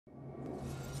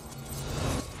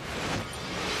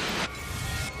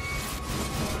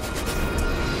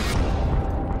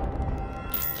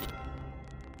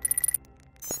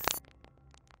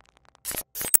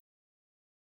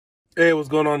Hey, what's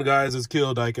going on, guys? It's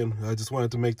kiodiekin. I just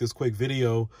wanted to make this quick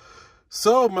video.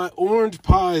 So my Orange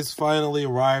Pis finally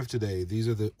arrived today. These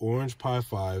are the Orange Pi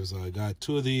 5s. I got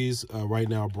two of these right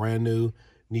now, brand new.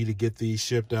 Need to get these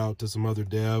shipped out to some other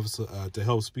devs to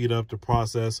help speed up the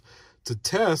process, to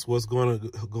test what's going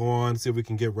to go on, see if we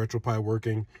can get RetroPie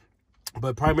working.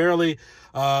 But primarily,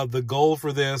 the goal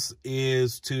for this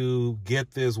is to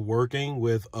get this working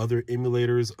with other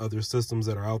emulators, other systems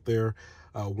that are out there.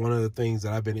 One of the things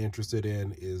that I've been interested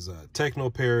in is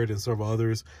Technopaired and several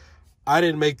others. I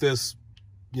didn't make this,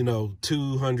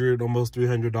 $200, almost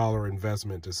 $300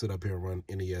 investment to sit up here and run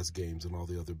NES games and all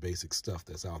the other basic stuff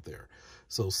that's out there.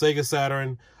 So Sega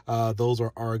Saturn, those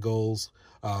are our goals.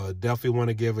 Definitely want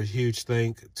to give a huge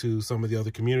thank to some of the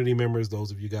other community members,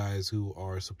 those of you guys who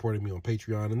are supporting me on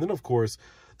Patreon, and then of course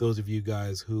those of you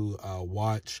guys who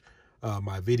watch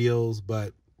my videos.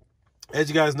 But as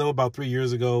you guys know, about 3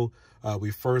 years ago,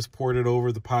 we first ported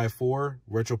over the Pi 4,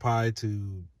 RetroPie,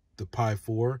 to the Pi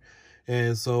 4.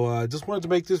 And so I just wanted to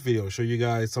make this video, show you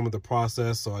guys some of the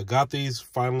process. So I got these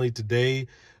finally today.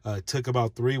 It took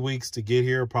about 3 weeks to get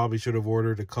here. Probably should have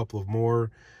ordered a couple of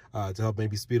more to help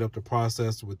maybe speed up the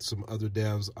process with some other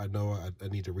devs I know I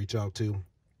need to reach out to.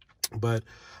 But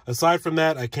aside from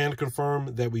that, I can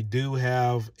confirm that we do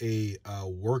have a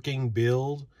working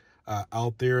build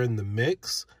out there in the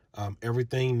mix.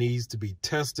 Everything needs to be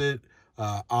tested.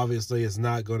 Obviously, it's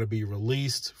not going to be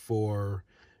released for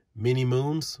many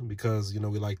moons because,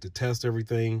 we like to test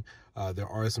everything. There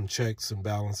are some checks and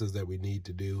balances that we need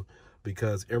to do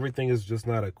because everything is just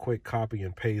not a quick copy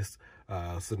and paste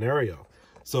scenario.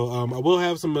 So I will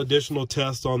have some additional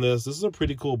tests on this. This is a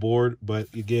pretty cool board, but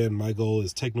again, my goal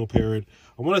is Technopaired.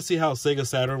 I want to see how Sega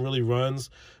Saturn really runs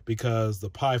because the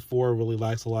Pi 4 really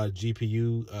lacks a lot of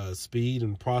GPU speed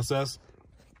and process.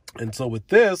 And so with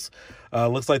this,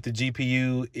 looks like the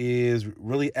GPU is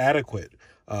really adequate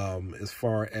as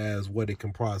far as what it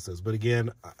can process. But again,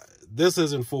 this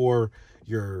isn't for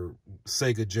your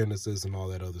Sega Genesis and all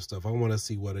that other stuff. I want to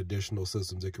see what additional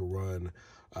systems it can run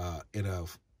in a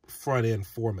front-end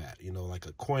format, like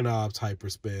a CoinOps,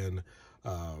 Hyperspin.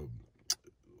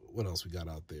 What else we got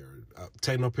out there?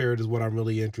 Technopaired is what I'm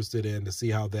really interested in, to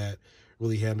see how that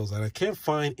really handles. And I can't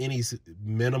find any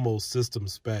minimal system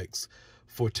specs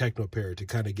for Technopaired to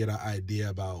kind of get an idea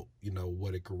about,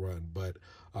 what it could run. But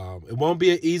it won't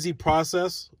be an easy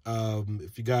process.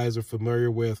 If you guys are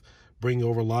familiar with bringing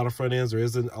over a lot of front ends, there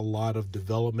isn't a lot of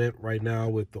development right now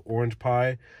with the Orange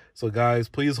Pi. So guys,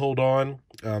 please hold on.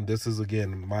 This is,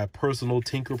 again, my personal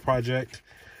tinker project.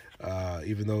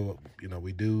 Even though,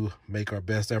 we do make our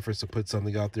best efforts to put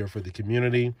something out there for the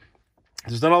community,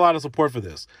 there's not a lot of support for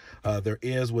this. There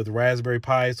is with Raspberry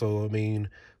Pi. So,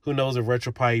 who knows if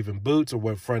RetroPie even boots or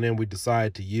what front end we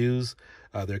decide to use.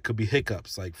 There could be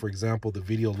hiccups. Like, for example, the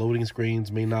video loading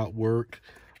screens may not work.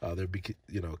 There be,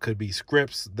 could be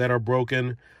scripts that are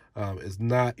broken. It's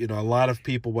not, a lot of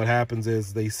people, what happens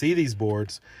is they see these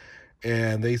boards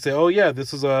and they say, oh yeah,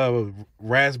 this is a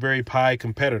Raspberry Pi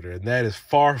competitor. And that is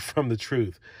far from the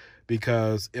truth,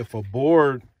 because if a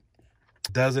board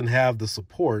doesn't have the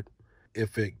support,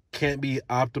 if it can't be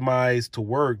optimized to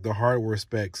work, the hardware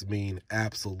specs mean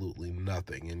absolutely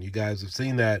nothing. And you guys have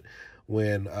seen that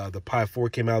when the Pi 4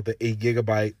 came out, the 8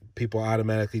 GB, people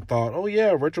automatically thought, oh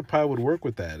yeah, RetroPie would work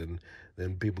with that. And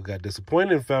then people got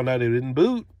disappointed and found out it didn't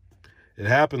boot. It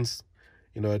happens.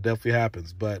 It definitely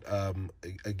happens. But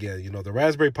again, the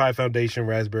Raspberry Pi Foundation,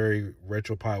 Raspberry,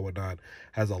 RetroPie, whatnot,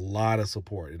 has a lot of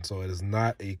support. And so it is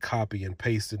not a copy and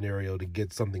paste scenario to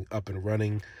get something up and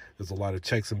running. There's a lot of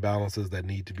checks and balances that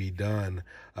need to be done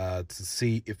to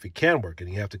see if it can work. And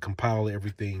you have to compile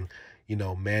everything,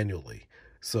 manually.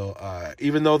 So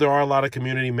even though there are a lot of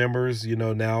community members,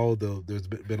 now there's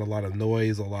been a lot of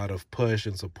noise, a lot of push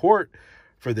and support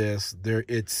for this,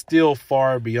 it's still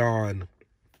far beyond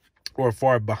or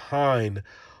far behind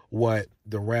what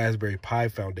the Raspberry Pi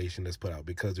Foundation has put out,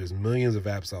 because there's millions of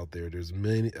apps out there. There's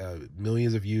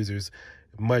millions of users,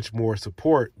 much more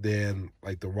support than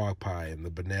like the Rock Pi and the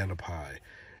Banana Pi.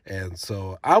 And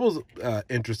so I was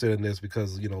interested in this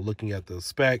because, looking at the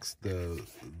specs, the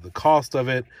cost of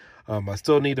it, I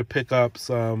still need to pick up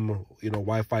some,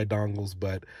 Wi-Fi dongles,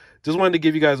 but just wanted to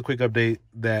give you guys a quick update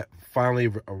that finally,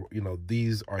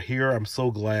 these are here. I'm so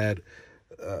glad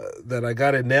that I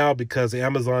got it now, because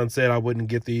Amazon said I wouldn't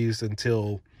get these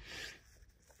until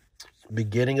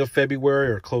beginning of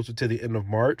February or closer to the end of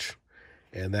March.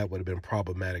 And that would have been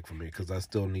problematic for me, because I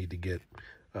still need to get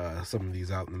some of these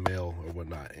out in the mail or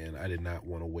whatnot, and I did not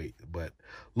want to wait. But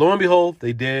lo and behold,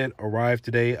 they did arrive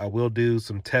today. I will do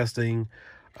some testing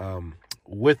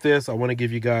with this. I want to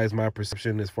give you guys my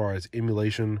perception as far as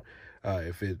emulation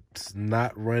If it's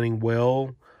not running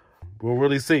well, we'll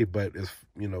really see. But if,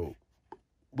 you know,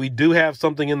 we do have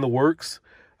something in the works,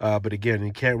 but again,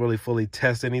 you can't really fully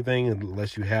test anything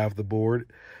unless you have the board.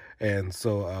 And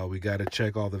so we got to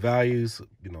check all the values,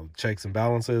 you know, checks and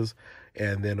balances.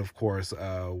 And then, of course,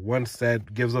 once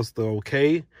that gives us the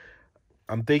okay,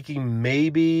 I'm thinking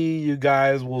maybe you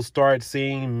guys will start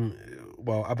seeing,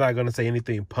 well, I'm not going to say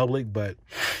anything public, but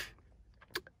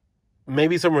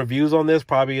maybe some reviews on this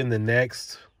probably in the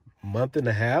next month and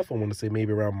a half. I want to say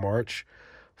maybe around March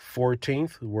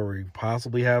 14th, where we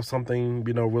possibly have something,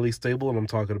 you know, really stable. And I'm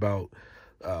talking about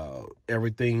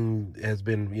everything has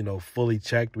been, you know, fully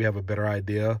checked. We have a better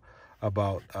idea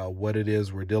about what it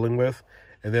is we're dealing with.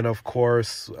 And then, of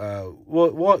course,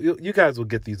 well, you guys will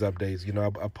get these updates. You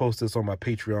know, I post this on my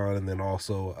Patreon and then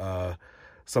also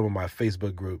some of my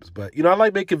Facebook groups. But, you know, I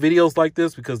like making videos like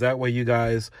this because that way you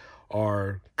guys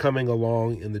are coming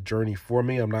along in the journey for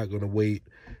me. I'm not going to wait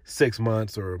 6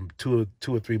 months or two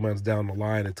or 3 months down the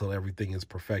line until everything is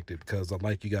perfected, because I'd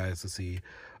like you guys to see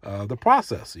the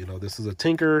process. You know, this is a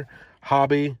tinker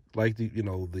hobby, like the, you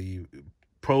know, the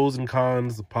pros and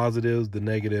cons, the positives, the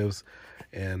negatives,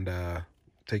 and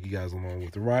take you guys along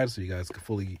with the ride so you guys can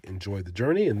fully enjoy the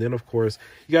journey. And then, of course,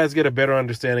 you guys get a better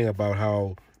understanding about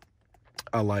how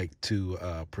I like to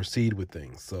proceed with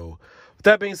things. So with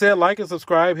that being said, like and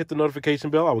subscribe, hit the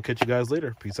notification bell. I will catch you guys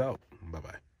later. Peace out.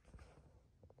 Bye-bye.